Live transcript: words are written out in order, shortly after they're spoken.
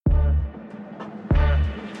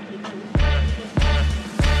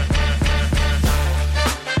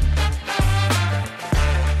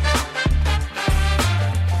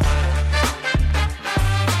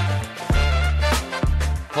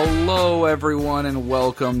everyone, and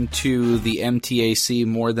welcome to the MTAC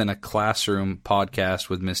More Than a Classroom podcast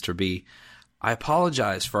with Mr. B. I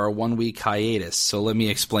apologize for our 1 week hiatus, so let me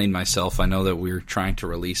explain myself. I know that we're trying to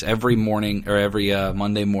release every morning or every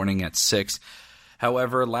Monday morning at 6.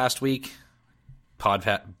 However, last week,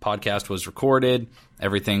 podcast was recorded.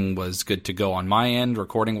 Everything was good to go on my end,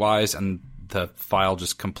 recording-wise, and the file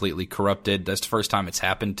just completely corrupted. That's the first time it's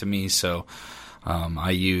happened to me, so I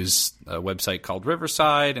use a website called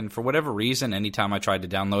Riverside, and for whatever reason, anytime I tried to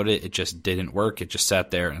download it, it just didn't work. It just sat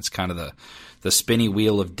there, and it's kind of the spinny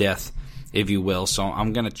wheel of death, if you will. So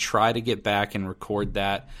I'm going to try to get back and record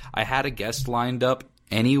that. I had a guest lined up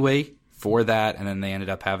anyway for that, and then they ended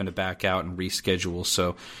up having to back out and reschedule.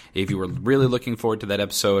 So if you were really looking forward to that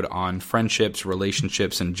episode on friendships,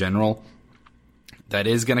 relationships in general, that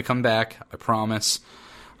is going to come back, I promise.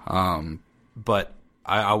 But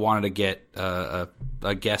I wanted to get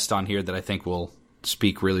a guest on here that I think will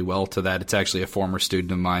speak really well to that. It's actually a former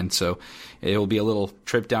student of mine, so it will be a little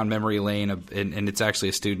trip down memory lane. And it's actually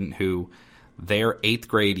a student who their 8th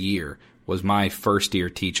grade year was my first year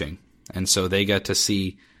teaching. And so they got to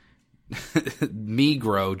see me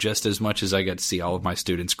grow just as much as I got to see all of my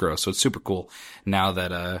students grow. So it's super cool now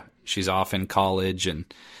that she's off in college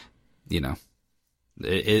and,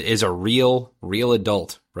 is a real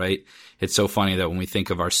adult, right? It's so funny that when we think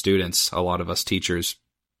of our students, a lot of us teachers,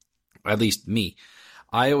 at least me,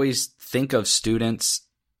 I always think of students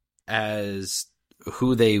as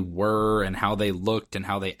who they were and how they looked and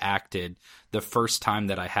how they acted the first time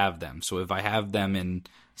that I have them. So if I have them in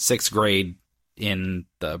 6th grade in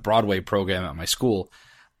the Broadway program at my school,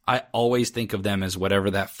 I always think of them as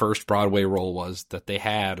whatever that first Broadway role was that they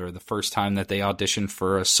had, or the first time that they auditioned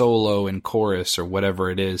for a solo in chorus or whatever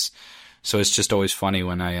it is. So it's just always funny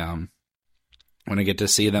when I get to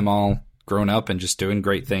see them all grown up and just doing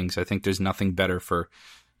great things. I think there's nothing better for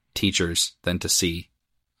teachers than to see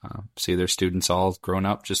their students all grown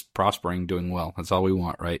up, just prospering, doing well. That's all we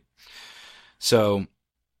want, right? So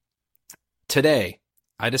today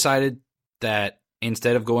I decided that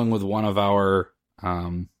instead of going with one of our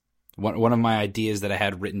one of my ideas that I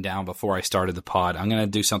had written down before I started the pod, I'm going to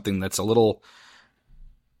do something that's a little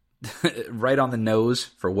right on the nose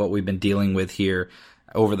for what we've been dealing with here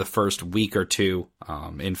over the first week or two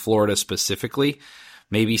in Florida specifically.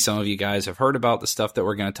 Maybe some of you guys have heard about the stuff that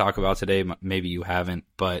we're going to talk about today. Maybe you haven't,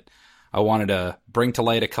 but I wanted to bring to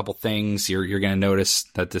light a couple things. You're going to notice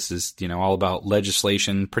that this is, all about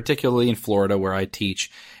legislation, particularly in Florida where I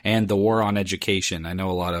teach, and the war on education. I know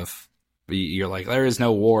a lot of you're like, there is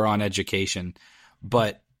no war on education,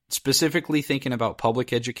 but specifically thinking about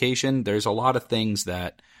public education, there's a lot of things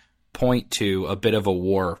that point to a bit of a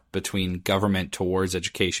war between government towards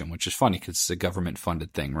education, which is funny because it's a government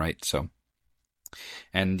funded thing, right? So,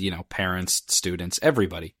 and parents, students,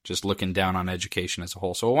 everybody just looking down on education as a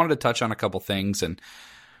whole. So I wanted to touch on a couple things, and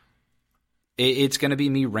it's going to be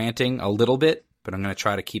me ranting a little bit, but I'm going to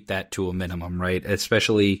try to keep that to a minimum, right?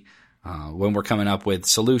 Especially when we're coming up with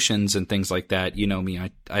solutions and things like that. You know me,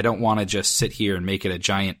 I don't want to just sit here and make it a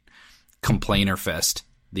giant complainer fest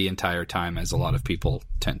the entire time, as a lot of people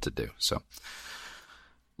tend to do. So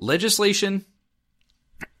legislation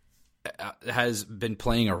has been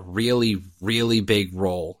playing a really, really big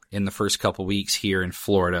role in the first couple weeks here in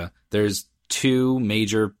Florida. There's 2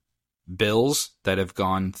 major bills that have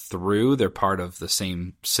gone through. They're part of the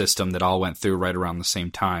same system that all went through right around the same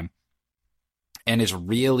time. And it's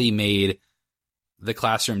really made the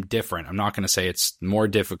classroom different. I'm not going to say it's more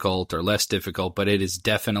difficult or less difficult, but it is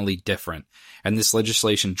definitely different. And this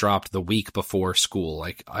legislation dropped the week before school.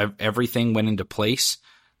 Everything went into place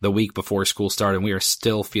the week before school started, and we are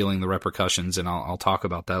still feeling the repercussions, and I'll talk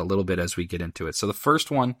about that a little bit as we get into it. So the first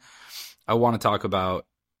one I want to talk about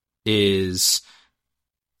is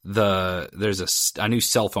there's a new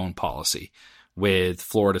cell phone policy with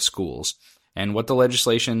Florida schools. And what the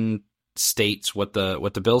legislation states, what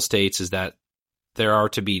the bill states, is that there are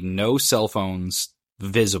to be no cell phones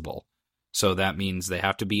visible. So that means they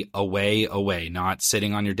have to be away, not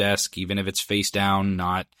sitting on your desk, even if it's face down,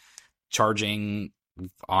 not charging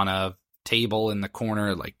on a table in the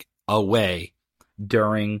corner, like away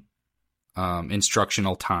during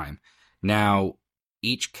instructional time. Now,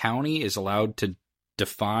 each county is allowed to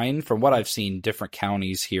define, from what I've seen, different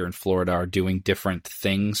counties here in Florida are doing different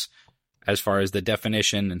things as far as the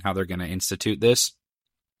definition and how they're going to institute this.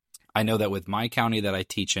 I know that with my county that I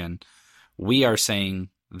teach in, we are saying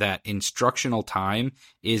that instructional time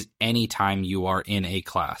is any time you are in a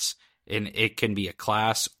class. And it can be a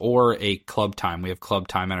class or a club time. We have club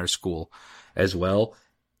time at our school as well.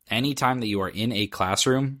 anytime that you are in a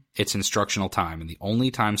classroom, it's instructional time. And the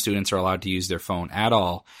only time students are allowed to use their phone at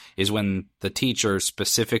all is when the teacher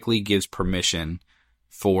specifically gives permission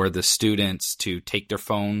for the students to take their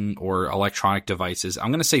phone or electronic devices.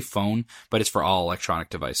 I'm going to say phone, but it's for all electronic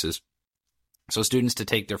devices. So students to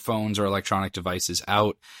take their phones or electronic devices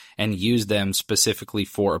out and use them specifically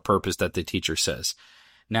for a purpose that the teacher says.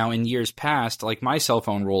 Now, in years past, like my cell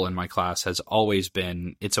phone rule in my class has always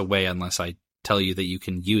been, it's away unless I tell you that you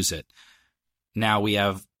can use it. Now we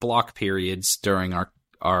have block periods during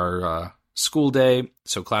our school day.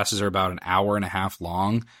 So classes are about an hour and a half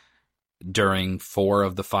long during 4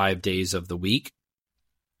 of the 5 days of the week.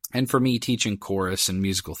 And for me, teaching chorus and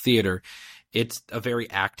musical theater, it's a very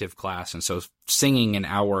active class. And so singing an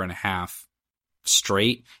hour and a half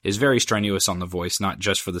straight is very strenuous on the voice, not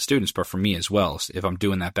just for the students, but for me as well, if I'm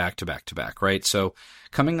doing that back to back to back, right? So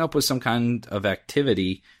coming up with some kind of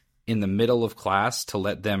activity in the middle of class to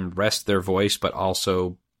let them rest their voice, but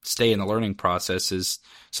also stay in the learning process is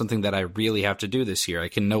something that I really have to do this year. I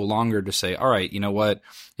can no longer just say, all right, you know what?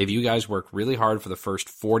 If you guys work really hard for the first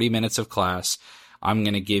 40 minutes of class, I'm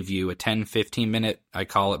going to give you a 10, 15 minute, I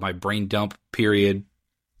call it my brain dump period.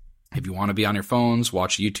 If you want to be on your phones,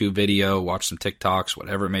 watch a YouTube video, watch some TikToks,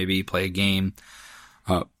 whatever it may be, play a game.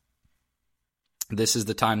 This is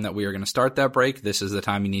the time that we are going to start that break. This is the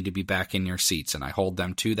time you need to be back in your seats. And I hold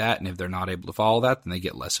them to that. And if they're not able to follow that, then they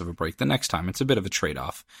get less of a break the next time. It's a bit of a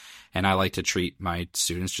trade-off. And I like to treat my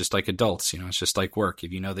students just like adults. It's just like work.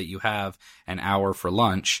 If you know that you have an hour for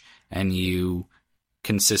lunch and you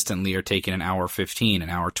consistently are taking an hour 15, an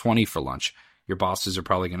hour 20 for lunch, your bosses are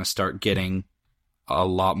probably going to start getting a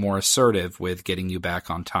lot more assertive with getting you back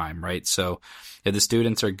on time, right? So if the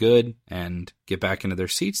students are good and get back into their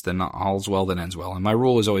seats, then all's well that ends well. And my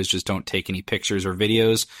rule is always just don't take any pictures or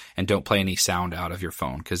videos and don't play any sound out of your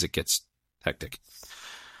phone because it gets hectic.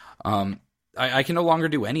 I can no longer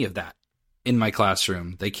do any of that in my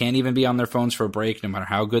classroom. They can't even be on their phones for a break, no matter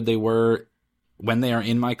how good they were. When they are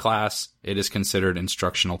in my class, it is considered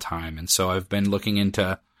instructional time. And so I've been looking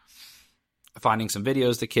into finding some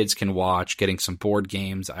videos the kids can watch, getting some board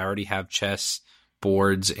games. I already have chess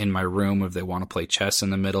boards in my room if they want to play chess in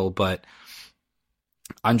the middle, but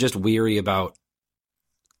I'm just weary about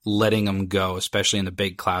letting them go, especially in the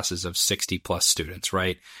big classes of 60 plus students,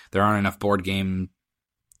 right? There aren't enough board game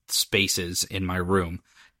spaces in my room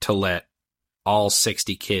to let all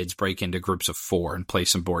 60 kids break into groups of 4 and play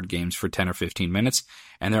some board games for 10 or 15 minutes.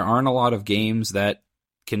 And there aren't a lot of games that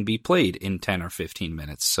can be played in 10 or 15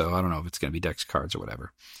 minutes. So I don't know if it's going to be decks, cards, or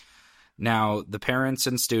whatever. Now, the parents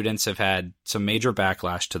and students have had some major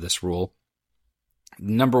backlash to this rule.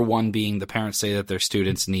 Number one being the parents say that their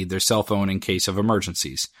students need their cell phone in case of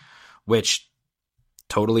emergencies, which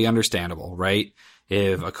totally understandable, right?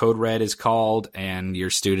 If a code red is called and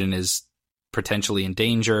your student is potentially in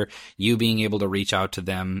danger, you being able to reach out to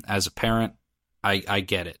them as a parent, I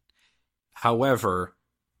get it. However,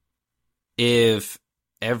 if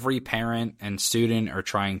every parent and student are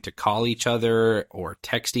trying to call each other or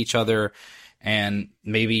text each other, and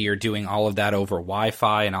maybe you're doing all of that over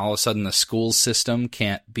Wi-Fi, and all of a sudden the school system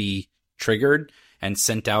can't be triggered and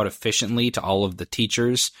sent out efficiently to all of the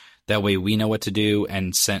teachers. That way we know what to do,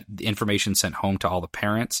 and the information sent home to all the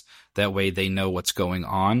parents. That way they know what's going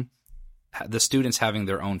on. The students having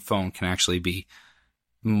their own phone can actually be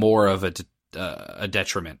more of a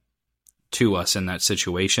detriment to us in that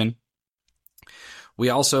situation. We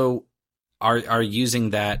also are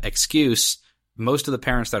using that excuse. Most of the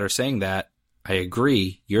parents that are saying that, I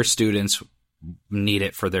agree, your students need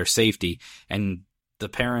it for their safety. And the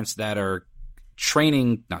parents that are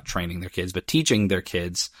not training their kids, but teaching their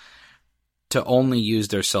kids to only use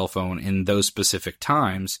their cell phone in those specific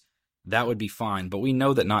times, that would be fine. But we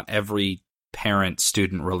know that not every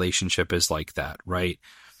parent-student relationship is like that, right?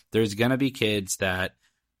 There's going to be kids that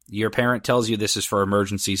your parent tells you this is for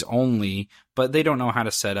emergencies only, but they don't know how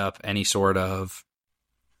to set up any sort of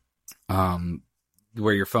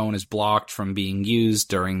where your phone is blocked from being used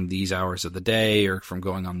during these hours of the day or from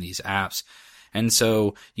going on these apps. And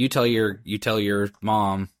so you tell your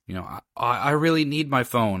mom, I really need my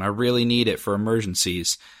phone. I really need it for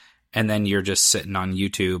emergencies. And then you're just sitting on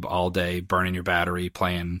YouTube all day, burning your battery,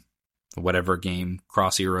 playing whatever game,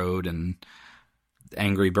 Crossy Road and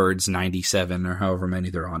Angry Birds 97 or however many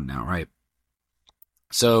they're on now, right?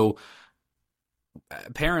 So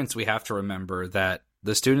parents, we have to remember that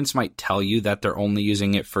the students might tell you that they're only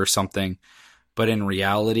using it for something, but in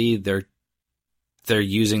reality, they're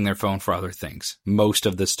using their phone for other things. Most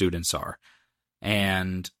of the students are.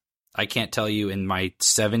 And I can't tell you in my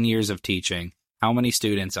 7 years of teaching how many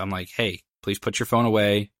students I'm like, hey, please put your phone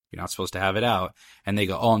away. You're not supposed to have it out. And they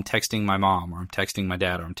go, oh, I'm texting my mom, or I'm texting my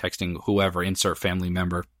dad, or I'm texting whoever, insert family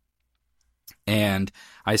member. And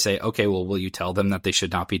I say, okay, well, will you tell them that they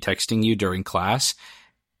should not be texting you during class?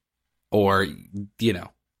 Or,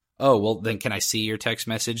 oh, well, then can I see your text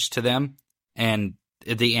message to them? And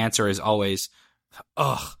the answer is always,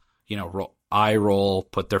 eye roll,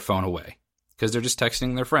 put their phone away, because they're just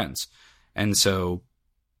texting their friends. And so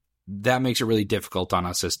that makes it really difficult on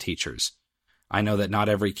us as teachers. I know that not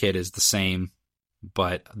every kid is the same,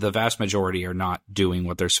 but the vast majority are not doing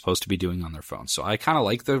what they're supposed to be doing on their phones. So I kind of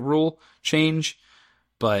like the rule change,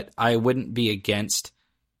 but I wouldn't be against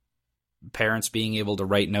parents being able to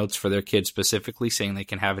write notes for their kids specifically, saying they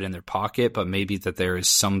can have it in their pocket, but maybe that there is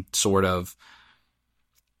some sort of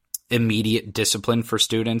immediate discipline for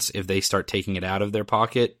students if they start taking it out of their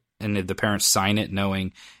pocket, and if the parents sign it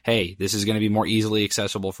knowing, hey, this is going to be more easily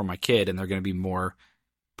accessible for my kid, and they're going to be more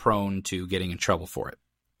prone to getting in trouble for it.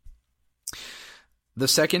 The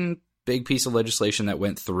second big piece of legislation that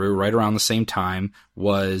went through right around the same time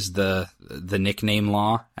was the nickname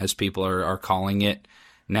law, as people are calling it.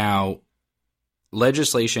 Now,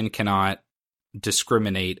 legislation cannot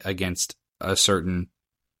discriminate against a certain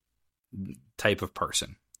type of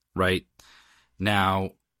person, right?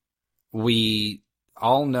 Now, we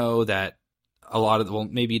all know that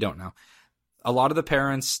maybe you don't know. A lot of the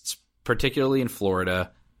parents, particularly in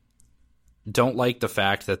Florida, don't like the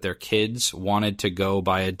fact that their kids wanted to go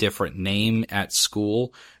by a different name at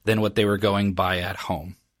school than what they were going by at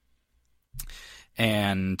home.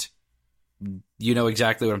 And you know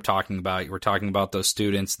exactly what I'm talking about. We're talking about those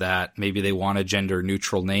students that maybe they want a gender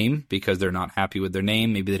neutral name because they're not happy with their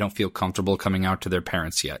name. Maybe they don't feel comfortable coming out to their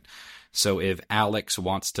parents yet. So if Alex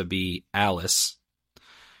wants to be Alice,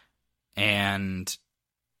 and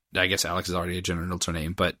I guess Alex is already a gender neutral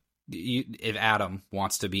name, but if Adam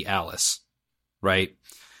wants to be Alice, right?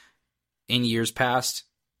 In years past,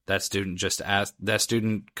 that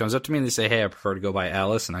student comes up to me and they say, hey, I prefer to go by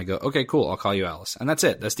Alice. And I go, okay, cool. I'll call you Alice. And that's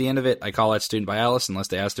it. That's the end of it. I call that student by Alice unless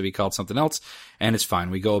they ask to be called something else. And it's fine.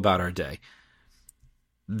 We go about our day.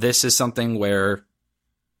 This is something where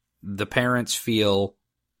the parents feel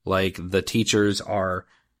like the teachers are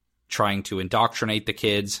trying to indoctrinate the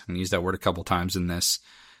kids. I use that word a couple times in this.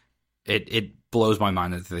 It blows my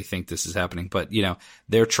mind that they think this is happening. But,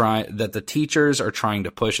 that the teachers are trying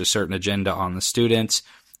to push a certain agenda on the students,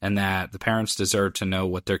 and that the parents deserve to know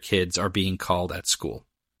what their kids are being called at school.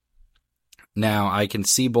 Now, I can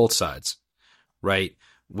see both sides, right?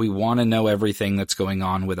 We want to know everything that's going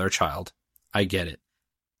on with our child. I get it.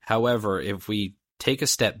 However, if we take a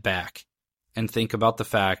step back and think about the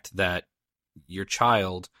fact that your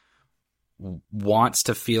child wants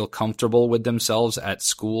to feel comfortable with themselves at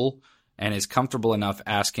school and is comfortable enough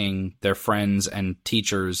asking their friends and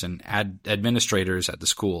teachers and administrators at the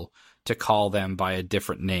school to call them by a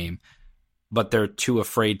different name, but they're too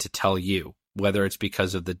afraid to tell you, whether it's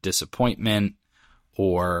because of the disappointment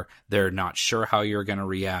or they're not sure how you're going to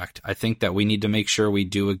react. I think that we need to make sure we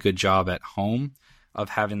do a good job at home of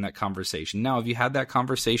having that conversation. Now, if you had that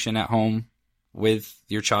conversation at home with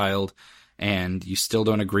your child and you still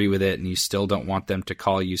don't agree with it and you still don't want them to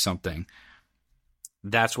call you something,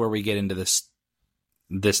 that's where we get into this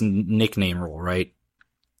nickname rule, right?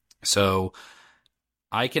 So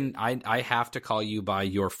I have to call you by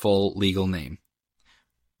your full legal name.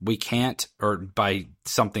 We can't, or by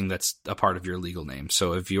something that's a part of your legal name.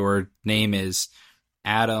 So if your name is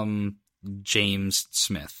Adam James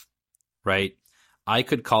Smith, right? I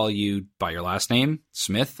could call you by your last name,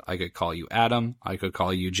 Smith. I could call you Adam. I could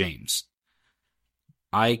call you James.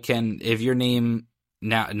 If your name,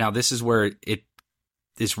 now this is where it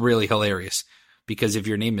is really hilarious, because if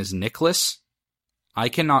your name is Nicholas, I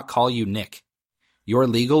cannot call you Nick. Your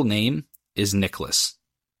legal name is Nicholas.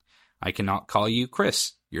 I cannot call you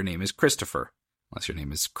Chris. Your name is Christopher, unless your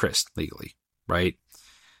name is Chris legally, right?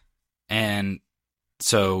 And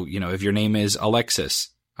so, if your name is Alexis,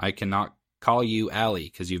 I cannot call you Allie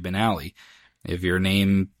because you've been Allie. If your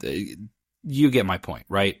name, you get my point,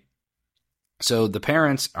 right? So the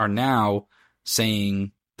parents are now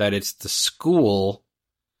saying that it's the school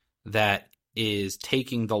that is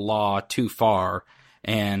taking the law too far.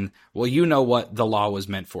 And, well, you know what the law was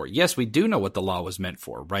meant for. Yes, we do know what the law was meant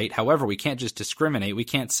for, right? However, we can't just discriminate. We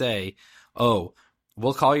can't say, oh,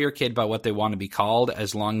 we'll call your kid by what they want to be called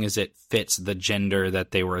as long as it fits the gender that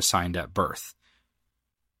they were assigned at birth.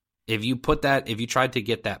 If you tried to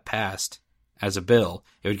get that passed as a bill,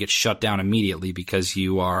 it would get shut down immediately because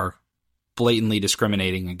you are blatantly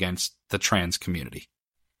discriminating against the trans community,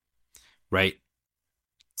 right?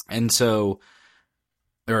 And so,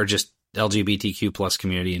 or just LGBTQ plus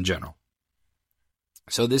community in general.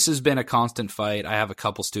 So this has been a constant fight. I have a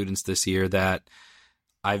couple students this year that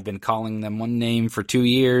I've been calling them one name for 2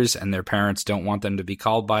 years, and their parents don't want them to be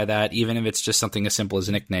called by that, even if it's just something as simple as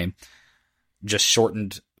a nickname, just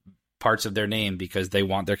shortened parts of their name because they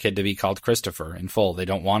want their kid to be called Christopher in full. They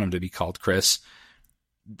don't want him to be called Chris.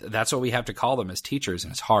 That's what we have to call them as teachers,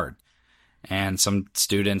 and it's hard. And some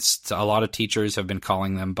students, a lot of teachers have been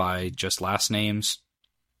calling them by just last names,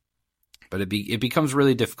 but it becomes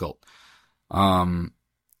really difficult.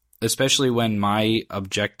 Especially when my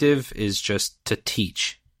objective is just to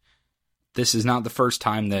teach. This is not the first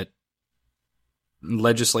time that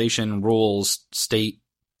legislation, rules, state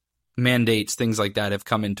mandates, things like that have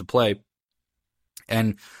come into play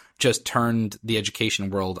and just turned the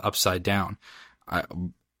education world upside down.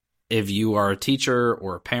 If you are a teacher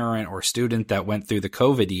or a parent or a student that went through the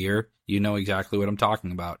COVID year, you know exactly what I'm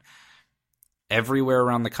talking about. Everywhere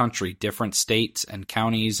around the country, different states and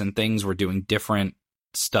counties and things were doing different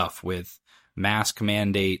stuff with mask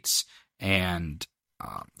mandates and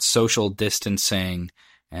social distancing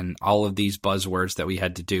and all of these buzzwords that we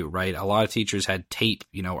had to do, right? A lot of teachers had tape,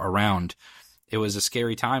 around. It was a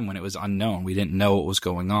scary time when it was unknown. We didn't know what was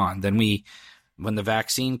going on. Then when the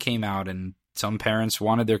vaccine came out, and some parents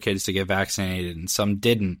wanted their kids to get vaccinated and some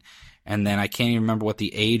didn't. And then I can't even remember what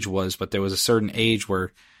the age was, but there was a certain age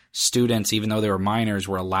where students, even though they were minors,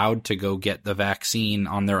 were allowed to go get the vaccine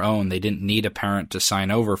on their own. They didn't need a parent to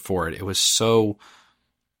sign over for it. It was so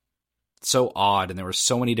odd, and there were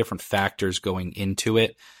so many different factors going into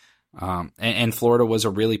it. And Florida was a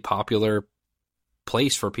really popular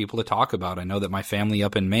place for people to talk about. I know that my family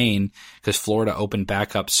up in Maine, because Florida opened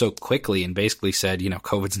back up so quickly and basically said,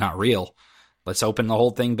 COVID's not real. Let's open the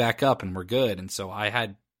whole thing back up and we're good. And so I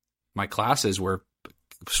had my classes were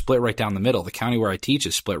split right down the middle. The county where I teach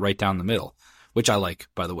is split right down the middle, which I like,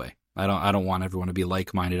 by the way. I don't want everyone to be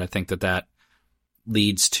like-minded. I think that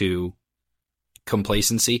leads to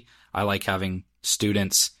complacency. I like having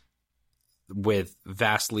students with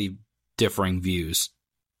vastly differing views,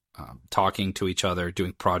 talking to each other,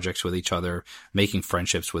 doing projects with each other, making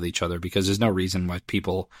friendships with each other, because there's no reason why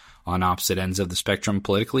people on opposite ends of the spectrum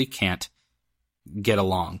politically can't get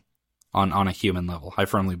along on a human level. I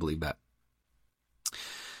firmly believe that.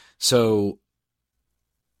 So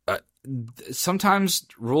sometimes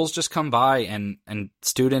rules just come by, and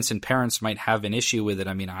students and parents might have an issue with it.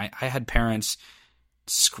 I mean, I had parents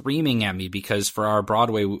screaming at me because for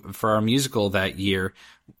our musical that year,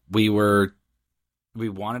 we wanted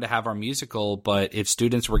to have our musical, but if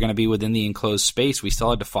students were going to be within the enclosed space, we still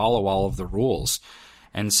had to follow all of the rules.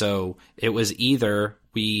 And so it was either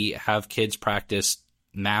we have kids practice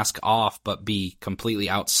mask off, but be completely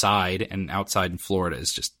outside, and outside in Florida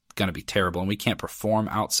is just going to be terrible, and we can't perform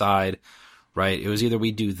outside, right? It was either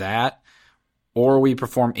we do that or we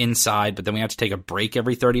perform inside, but then we have to take a break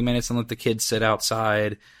every 30 minutes and let the kids sit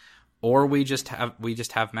outside, or we just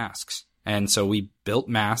have masks. And so we built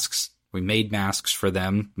masks. We made masks for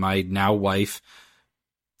them. My now wife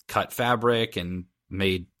cut fabric and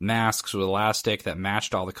made masks with elastic that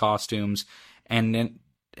matched all the costumes. And it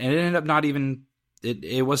ended up not even,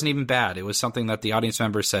 it wasn't even bad. It was something that the audience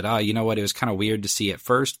members said, you know what? It was kind of weird to see at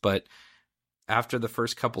first, but after the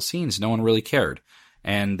first couple scenes, no one really cared.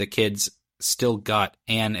 And the kids still got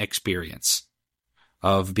an experience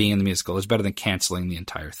of being in the musical. It was better than canceling the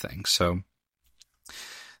entire thing. So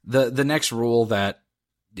the next rule that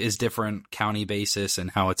is different county basis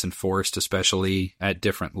and how it's enforced, especially at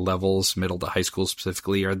different levels, middle to high school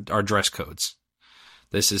specifically, are dress codes.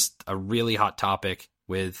 This is a really hot topic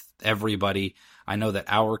with everybody. I know that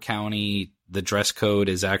our county, the dress code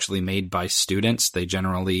is actually made by students. They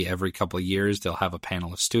generally, every couple of years, they'll have a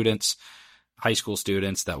panel of students, high school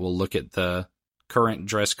students, that will look at the current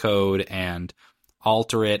dress code and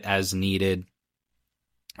alter it as needed.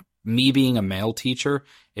 Me being a male teacher,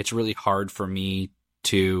 it's really hard for me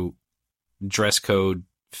to dress code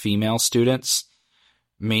female students,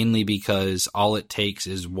 mainly because all it takes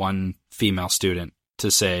is one female student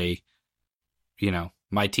to say,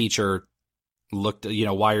 my teacher looked,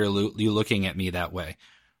 why are you looking at me that way,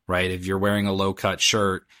 right? If you're wearing a low-cut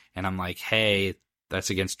shirt and I'm like, hey, that's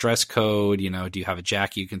against dress code, do you have a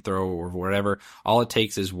jacket you can throw or whatever? All it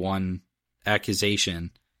takes is one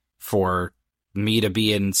accusation for me to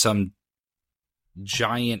be in some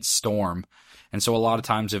giant storm. And so a lot of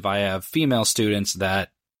times if I have female students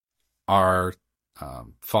that are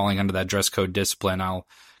falling under that dress code discipline, I'll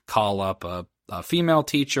call up a female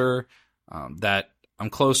teacher that I'm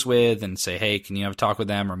close with and say, hey, can you have a talk with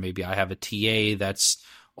them? Or maybe I have a TA that's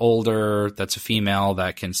older, that's a female,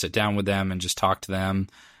 that can sit down with them and just talk to them.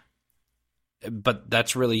 But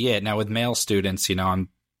that's really it. Now with male students,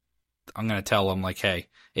 I'm gonna tell them like, hey,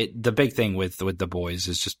 the big thing with the boys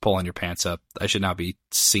is just pulling your pants up. I should not be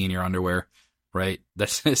seeing your underwear, right?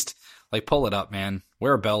 That's just like, pull it up, man.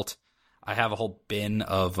 Wear a belt. I have a whole bin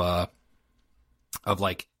of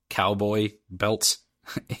like cowboy belts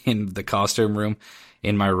in the costume room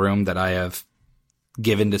in my room that I have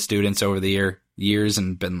given to students over the years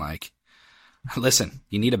and been like, listen,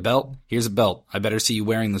 you need a belt? Here's a belt. I better see you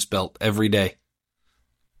wearing this belt every day.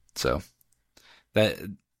 So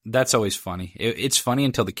that's always funny. It's funny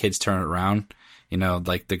until the kids turn it around. You know,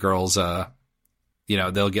 like the girls, you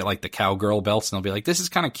know, they'll get like the cowgirl belts and they'll be like, this is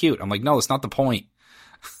kind of cute. I'm like, no, that's not the point.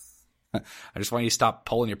 I just want you to stop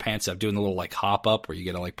pulling your pants up, doing the little like hop up where you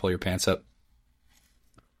get to like pull your pants up.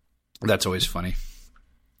 That's always funny.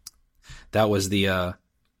 That was the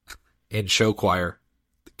in show choir.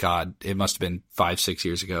 God, it must have been 5-6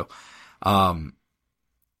 years ago.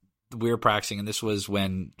 We were practicing, and this was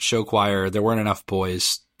when show choir, there weren't enough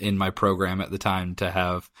boys in my program at the time to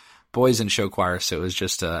have boys in show choir, so it was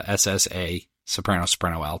just a SSA, soprano,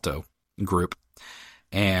 soprano, alto group.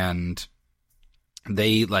 And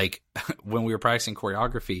they, like, when we were practicing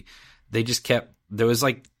choreography, they just kept, there was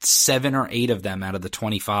like 7 or 8 of them out of the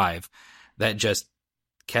 25 that just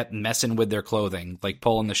kept messing with their clothing, like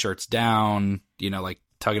pulling the shirts down, you know, like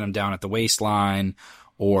tugging them down at the waistline,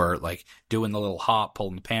 or like doing the little hop,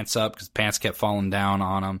 pulling the pants up because pants kept falling down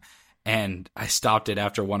on them. And I stopped it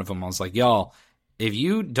after one of them. I was like, y'all, if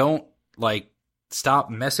you don't like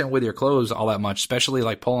stop messing with your clothes all that much, especially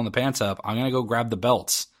like pulling the pants up, I'm going to go grab the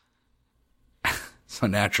belts. So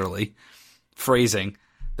naturally, phrasing,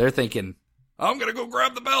 they're thinking, I'm going to go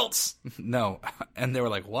grab the belts. No. And they were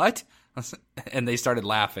like, what? And they started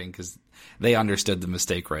laughing because they understood the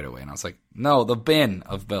mistake right away. And I was like, no, the bin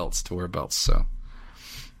of belts to wear belts. So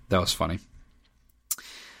that was funny.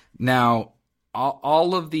 Now,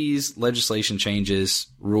 all of these legislation changes,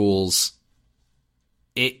 rules,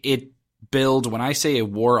 it build, when I say a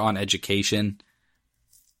war on education,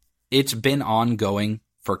 it's been ongoing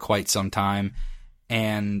for quite some time.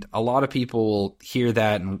 And a lot of people will hear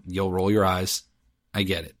that and you'll roll your eyes. I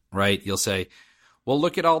get it, right? You'll say, well,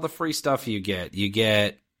 look at all the free stuff you get. You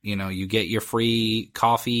get your free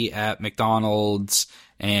coffee at McDonald's,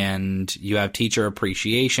 and you have Teacher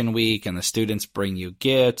Appreciation Week, and the students bring you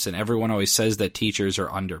gifts, and everyone always says that teachers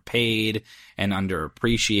are underpaid and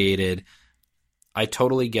underappreciated. I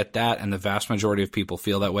totally get that, and the vast majority of people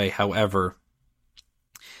feel that way. However,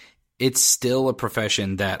 it's still a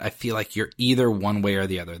profession that I feel like you're either one way or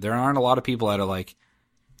the other. There aren't a lot of people that are like,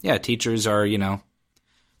 yeah, teachers are, you know,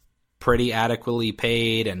 pretty adequately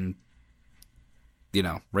paid and, you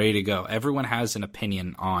know, ready to go. Everyone has an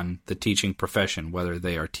opinion on the teaching profession, whether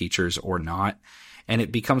they are teachers or not. And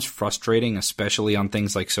it becomes frustrating, especially on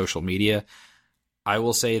things like social media. I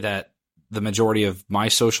will say that the majority of my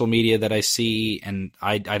social media that I see, and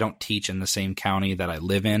I don't teach in the same county that I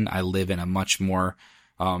live in. I live in a much more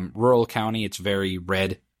rural county. It's very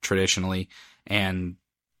red traditionally. And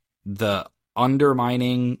the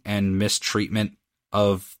undermining and mistreatment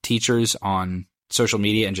of teachers on social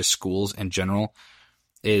media and just schools in general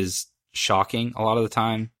is shocking. A lot of the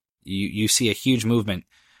time you see a huge movement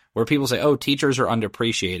where people say, oh, teachers are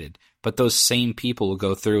underappreciated. But those same people will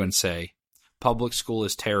go through and say, public school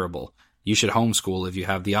is terrible. You should homeschool if you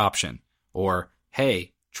have the option. Or,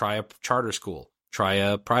 hey, try a charter school. Try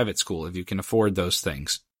a private school if you can afford those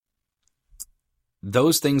things.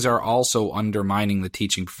 Those things are also undermining the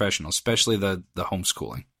teaching profession, especially the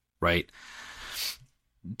homeschooling, right?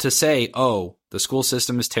 To say, oh, the school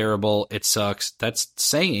system is terrible, it sucks, that's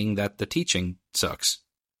saying that the teaching sucks,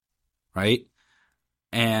 right?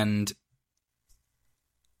 And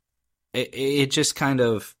it just kind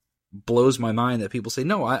of blows my mind that people say,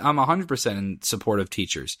 no, I'm 100% in support of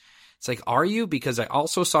teachers. It's like, are you? Because I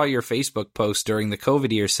also saw your Facebook post during the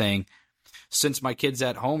COVID year saying, since my kid's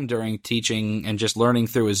at home during teaching and just learning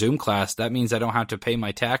through a Zoom class, that means I don't have to pay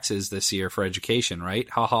my taxes this year for education, right?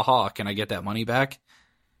 Ha ha ha. Can I get that money back?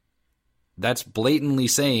 That's blatantly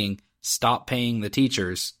saying stop paying the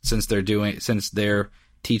teachers since they're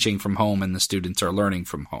teaching from home and the students are learning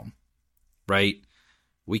from home, right?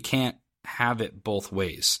 We can't have it both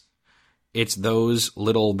ways. It's those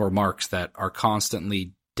little remarks that are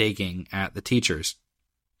constantly digging at the teachers.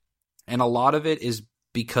 And a lot of it is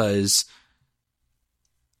because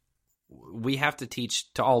we have to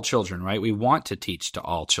teach to all children, right? We want to teach to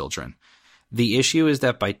all children. The issue is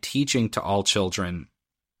that by teaching to all children,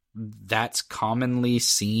 that's commonly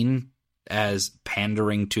seen as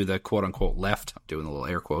pandering to the quote-unquote left. I'm doing the little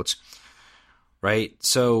air quotes, right?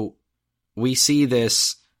 So we see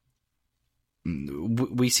this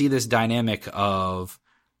dynamic of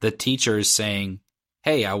the teachers saying,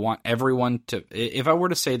 hey, I want everyone to, if I were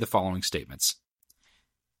to say the following statements,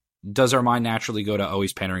 does our mind naturally go to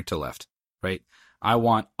always pandering to the left, right? I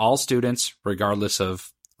want all students, regardless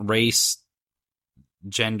of race,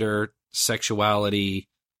 gender, sexuality,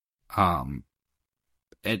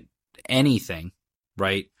 anything,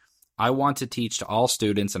 right? I want to teach to all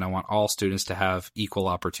students, and I want all students to have equal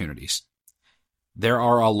opportunities. There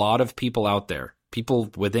are a lot of people out there,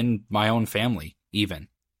 people within my own family even,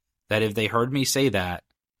 that if they heard me say that,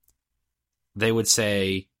 they would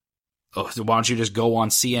say, oh, so why don't you just go on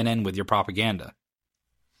CNN with your propaganda?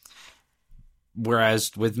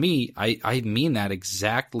 Whereas with me, I mean that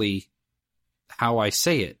exactly how I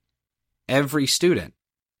say it. Every student,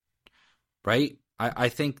 right? I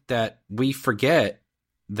think that we forget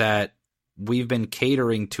that we've been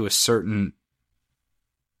catering to a certain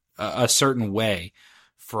way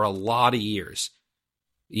for a lot of years.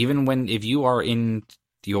 Even if you are in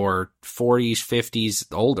your 40s, 50s,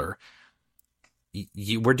 older,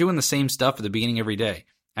 we're doing the same stuff at the beginning every day.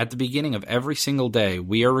 At the beginning of every single day,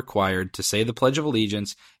 we are required to say the Pledge of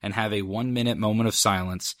Allegiance and have a 1-minute moment of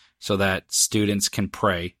silence so that students can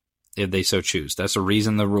pray if they so choose. That's the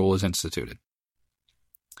reason the rule is instituted.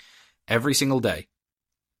 Every single day,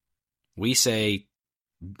 we say,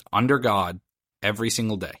 under God, every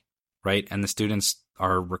single day, right? And the students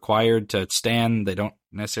are required to stand. They don't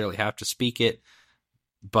necessarily have to speak it,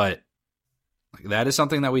 but that is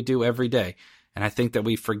something that we do every day. And I think that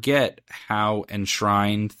we forget how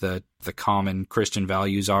enshrined the common Christian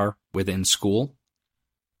values are within school.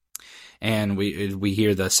 And we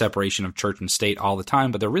hear the separation of church and state all the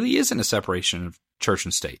time, but there really isn't a separation of church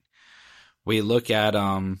and state. We look at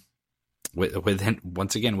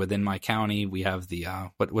within my county, we have the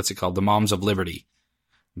what's it called, the Moms of Liberty.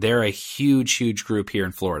 They're a huge group here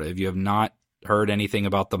in Florida. If you have not heard anything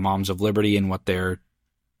about the Moms of Liberty and what they're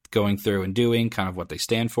going through and doing, kind of what they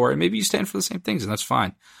stand for, and maybe you stand for the same things, and that's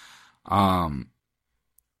fine.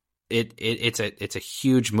 It's a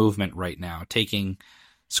huge movement right now, taking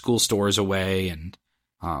school stores away and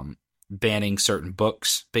banning certain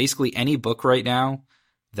books. Basically, any book right now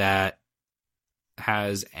that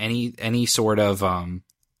has any sort of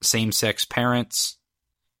same-sex parents.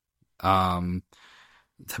 The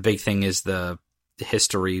big thing is the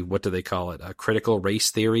history. What do they call it? Critical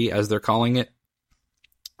race theory, as they're calling it,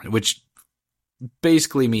 which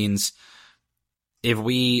basically means if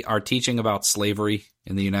we are teaching about slavery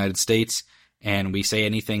in the United States and we say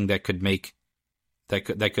anything that could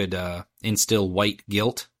instill white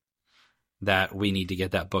guilt, that we need to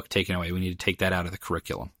get that book taken away. We need to take that out of the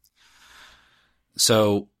curriculum.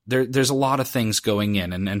 So there's a lot of things going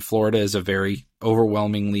in, and Florida is a very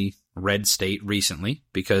overwhelmingly red state recently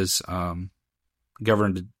because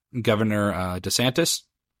Governor DeSantis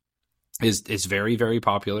is very, very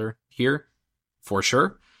popular here, for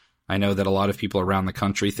sure. I know that a lot of people around the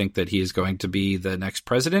country think that he is going to be the next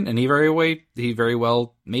president, and he very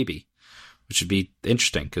well may be, which would be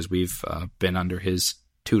interesting because we've been under his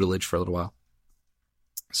tutelage for a little while.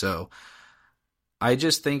 So I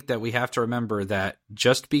just think that we have to remember that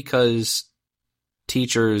just because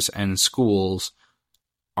teachers and schools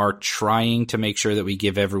are trying to make sure that we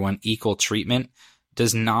give everyone equal treatment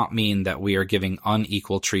does not mean that we are giving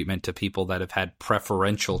unequal treatment to people that have had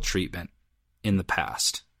preferential treatment in the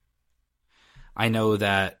past. I know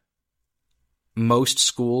that most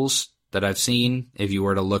schools that I've seen, if you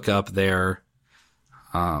were to look up their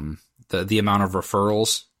the amount of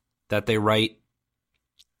referrals that they write,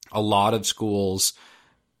 a lot of schools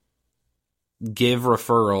give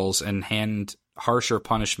referrals and hand harsher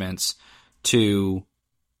punishments to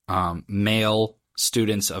male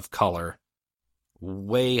students of color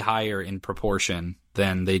way higher in proportion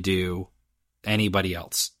than they do anybody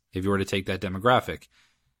else, if you were to take that demographic.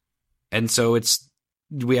 And so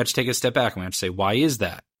we have to take a step back and we have to say, why is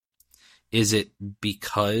that? Is it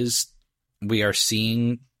because we are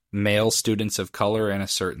seeing male students of color in a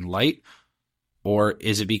certain light? Or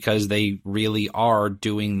is it because they really are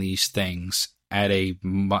doing these things at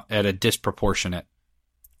a disproportionate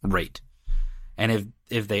rate? And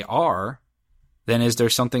if they are, then is there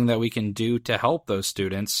something that we can do to help those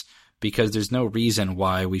students? Because there's no reason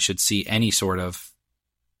why we should see any sort of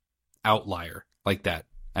outlier like that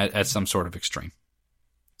at some sort of extreme.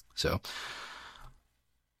 So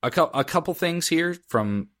a couple things here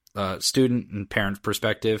from student and parent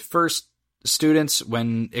perspective. First, students,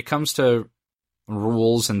 when it comes to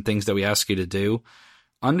rules and things that we ask you to do,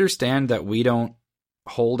 understand that we don't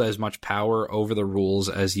hold as much power over the rules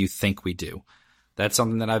as you think we do. That's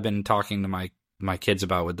something that I've been talking to my kids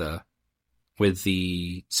about with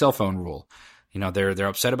the cell phone rule. they're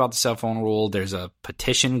upset about the cell phone rule. There's a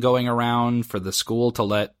petition going around for the school to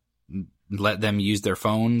let them use their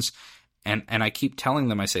phones. And I keep telling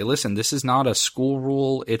them, I say, listen, this is not a school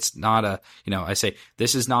rule. It's not I say,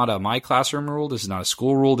 this is not a my classroom rule. This is not a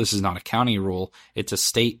school rule. This is not a county rule. It's a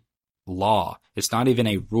state law. It's not even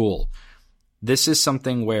a rule. This is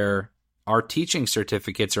something where our teaching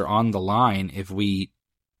certificates are on the line if we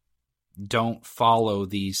don't follow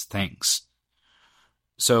these things.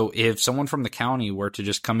 So if someone from the county were to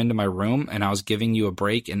just come into my room and I was giving you a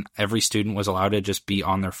break and every student was allowed to just be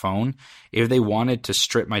on their phone, if they wanted to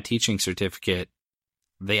strip my teaching certificate,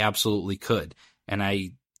 they absolutely could. And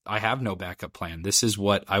I have no backup plan. This is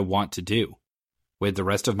what I want to do with the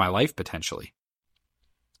rest of my life, potentially.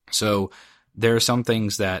 So there are some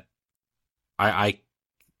things that I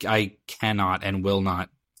cannot and will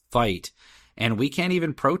not fight. And we can't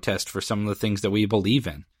even protest for some of the things that we believe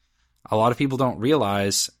in. A lot of people don't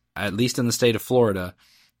realize, at least in the state of Florida,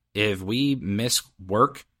 if we miss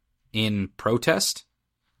work in protest,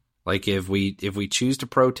 like if we choose to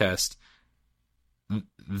protest,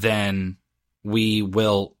 then we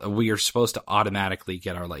are supposed to automatically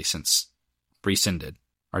get our license rescinded,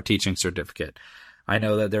 our teaching certificate. I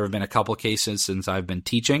know that there have been a couple cases since I've been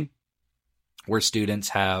teaching where students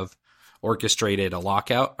have orchestrated a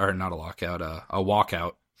walkout,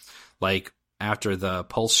 like after the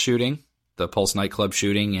Pulse shooting, the Pulse nightclub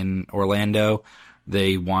shooting in Orlando.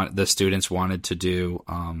 The students wanted to do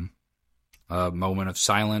a moment of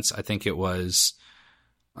silence. I think it was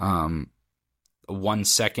 1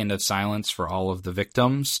 second of silence for all of the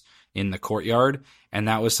victims in the courtyard. And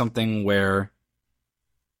that was something where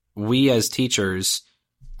we as teachers,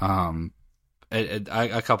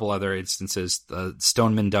 a couple other instances, the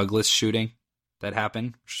Stoneman Douglas shooting that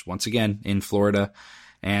happened, which is once again in Florida,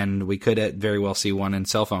 and we could very well see one in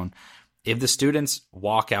cell phone. If the students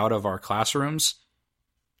walk out of our classrooms,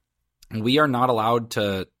 we are not allowed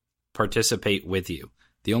to participate with you.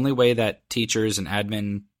 The only way that teachers and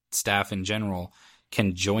admin staff in general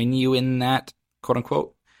can join you in that, quote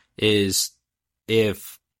unquote, is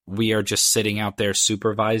if we are just sitting out there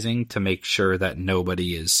supervising to make sure that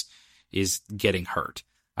nobody is getting hurt.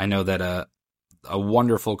 I know that a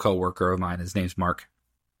wonderful coworker of mine, his name's Mark,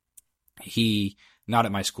 he, not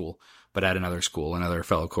at my school, but at another school, another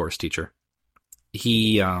fellow chorus teacher,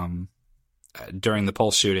 he, during the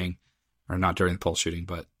Pulse shooting, or not during the Pulse shooting,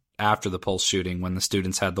 but after the Pulse shooting, when the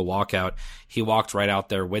students had the walkout, he walked right out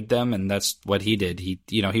there with them, and that's what he did. He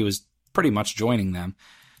was pretty much joining them,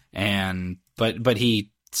 but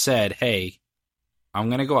he said, "Hey, I'm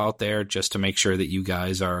going to go out there just to make sure that you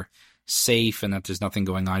guys are safe and that there's nothing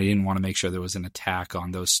going on." He didn't want to make sure there was an attack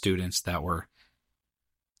on those students that were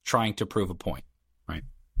trying to prove a point, right?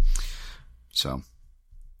 So,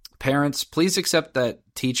 parents, please accept that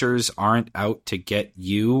teachers aren't out to get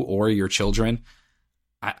you or your children.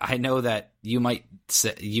 I know that you might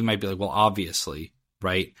be like, well, obviously,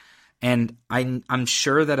 right? And I'm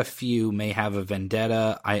sure that a few may have a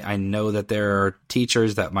vendetta. I know that there are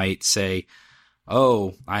teachers that might say,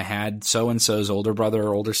 "Oh, I had so-and-so's older brother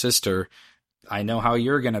or older sister. I know how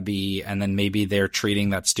you're going to be." And then maybe they're treating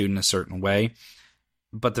that student a certain way.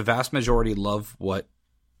 But the vast majority love what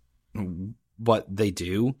they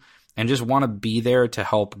do and just want to be there to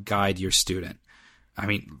help guide your student. I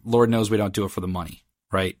mean, Lord knows we don't do it for the money,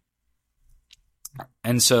 right?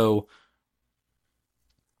 And so,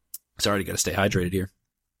 sorry, got to stay hydrated here.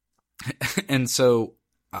 And so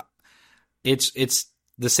it's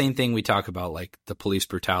the same thing we talk about, like the police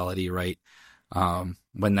brutality, right?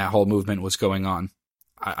 When that whole movement was going on.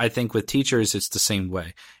 I think with teachers, it's the same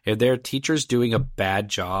way. If there are teachers doing a bad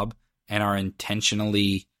job and are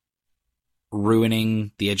intentionally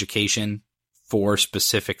ruining the education for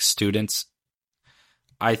specific students,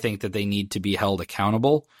 I think that they need to be held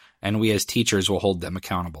accountable, and we as teachers will hold them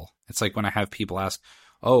accountable. It's like when I have people ask,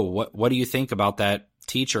 "Oh, what do you think about that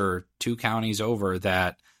teacher 2 counties over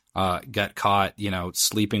that got caught,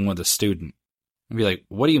 sleeping with a student?" I'd be like,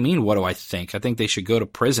 "What do you mean, what do I think? I think they should go to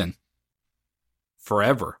prison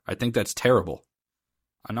forever. I think that's terrible."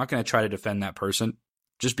 I'm not going to try to defend that person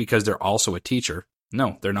just because they're also a teacher.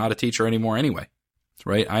 No, they're not a teacher anymore anyway,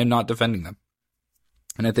 right? I'm not defending them.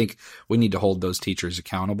 And I think we need to hold those teachers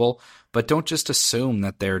accountable, but don't just assume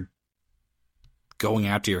that they're going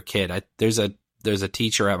after your kid. There's a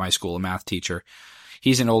teacher at my school, a math teacher.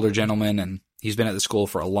 He's an older gentleman, and he's been at the school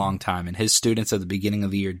for a long time, and his students at the beginning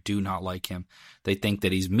of the year do not like him. They think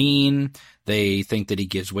that he's mean. They think that he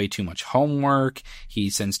gives way too much homework. He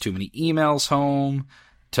sends too many emails home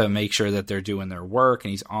to make sure that they're doing their work,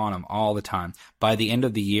 and he's on them all the time. By the end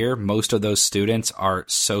of the year, most of those students are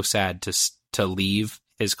so sad to leave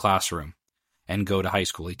his classroom. and go to high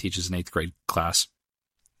school. He teaches an 8th grade class.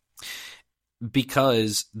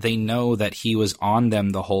 Because they know that he was on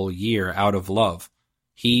them the whole year out of love.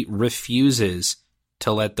 He refuses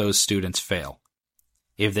to let those students fail.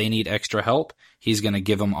 If they need extra help, he's going to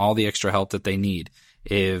give them all the extra help that they need.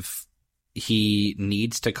 If he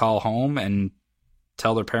needs to call home and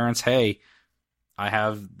tell their parents, hey, I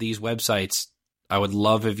have these websites. I would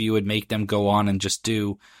love if you would make them go on and just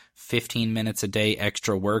do 15 minutes a day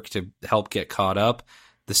extra work to help get caught up.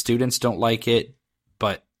 The students don't like it,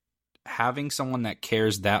 but having someone that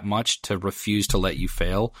cares that much to refuse to let you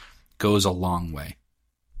fail goes a long way.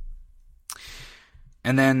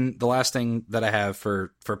 And then the last thing that I have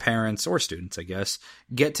for parents or students, I guess,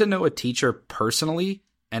 get to know a teacher personally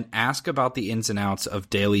and ask about the ins and outs of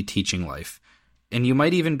daily teaching life. And you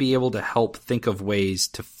might even be able to help think of ways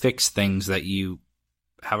to fix things that you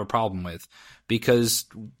have a problem with. Because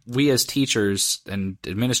we as teachers and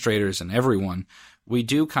administrators and everyone, we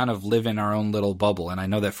do kind of live in our own little bubble. And I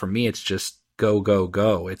know that for me, it's just go, go,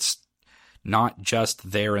 go. It's not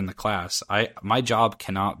just there in the class. My job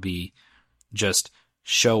cannot be just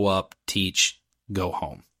show up, teach, go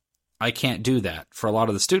home. I can't do that. For a lot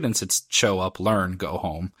of the students, it's show up, learn, go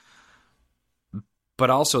home. But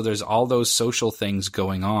also there's all those social things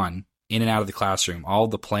going on in and out of the classroom, all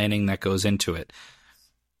the planning that goes into it.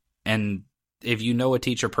 And if you know a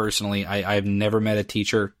teacher personally, I've never met a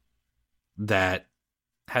teacher that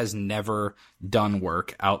has never done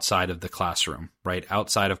work outside of the classroom, right?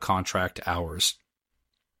 Outside of contract hours.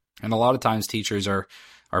 And a lot of times teachers are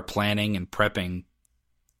planning and prepping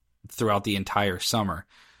throughout the entire summer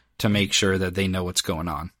to make sure that they know what's going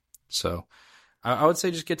on. So I would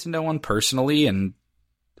say just get to know one personally and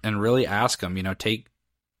really ask them,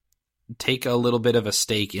 take a little bit of a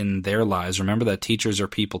stake in their lives. Remember that teachers are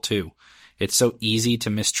people too. It's so easy to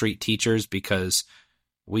mistreat teachers because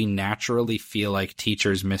we naturally feel like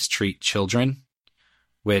teachers mistreat children,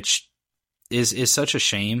 which is such a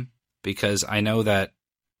shame because I know that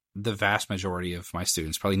the vast majority of my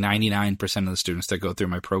students, probably 99% of the students that go through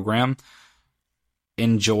my program,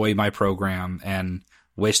 enjoy my program and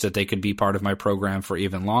wish that they could be part of my program for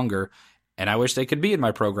even longer. And I wish they could be in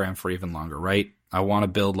my program for even longer, right? I want to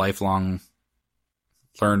build lifelong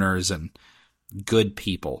learners and good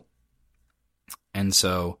people. And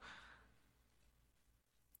so,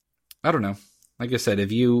 I don't know. Like I said,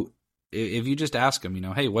 if you just ask them,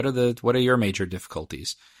 hey, what are your major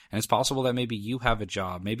difficulties? And it's possible that maybe you have a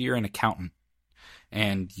job, maybe you're an accountant,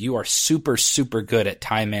 and you are super, super good at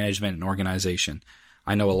time management and organization.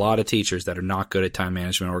 I know a lot of teachers that are not good at time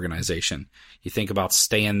management and organization. You think about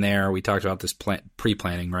staying there. We talked about this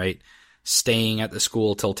pre-planning, right? Staying at the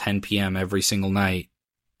school till 10 p.m. every single night,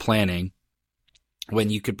 planning, when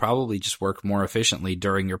you could probably just work more efficiently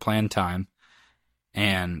during your plan time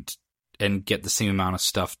and get the same amount of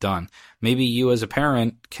stuff done. Maybe you as a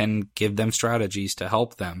parent can give them strategies to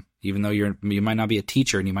help them, even though you might not be a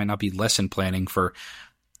teacher and you might not be lesson planning for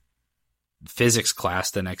physics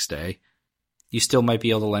class the next day. You still might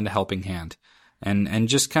be able to lend a helping hand and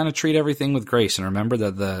just kind of treat everything with grace. And remember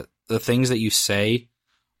that the things that you say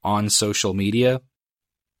on social media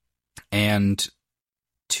and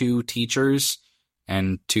to teachers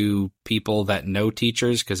and to people that know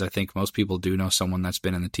teachers, because I think most people do know someone that's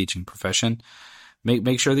been in the teaching profession,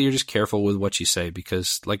 make sure that you're just careful with what you say,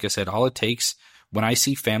 because like I said, all it takes, when I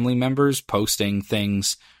see family members posting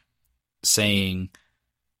things saying,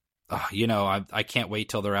 I can't wait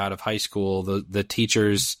till they're out of high school. The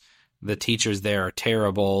teachers there are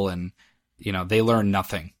terrible, and they learn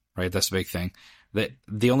nothing, right? That's the big thing.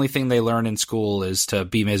 The only thing they learn in school is to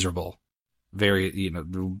be miserable.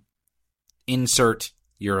 Insert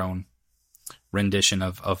your own rendition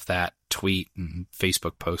of that tweet and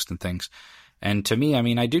Facebook post and things. And to me,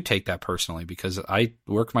 I do take that personally because I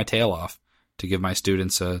work my tail off to give my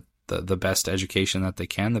students the best education that they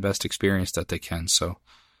can, the best experience that they can. So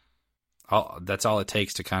that's all it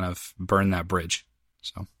takes to kind of burn that bridge.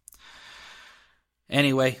 So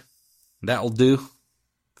anyway, that'll do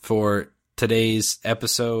for today's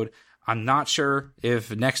episode. I'm not sure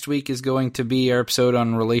if next week is going to be our episode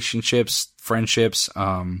on relationships, friendships,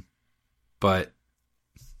 but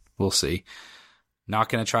we'll see. Not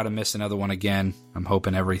going to try to miss another one again. I'm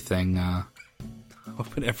hoping everything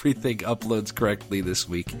uploads correctly this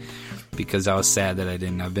week because I was sad that I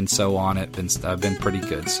didn't. I've been so on it. I've been pretty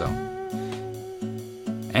good. So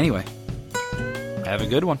anyway, have a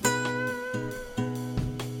good one.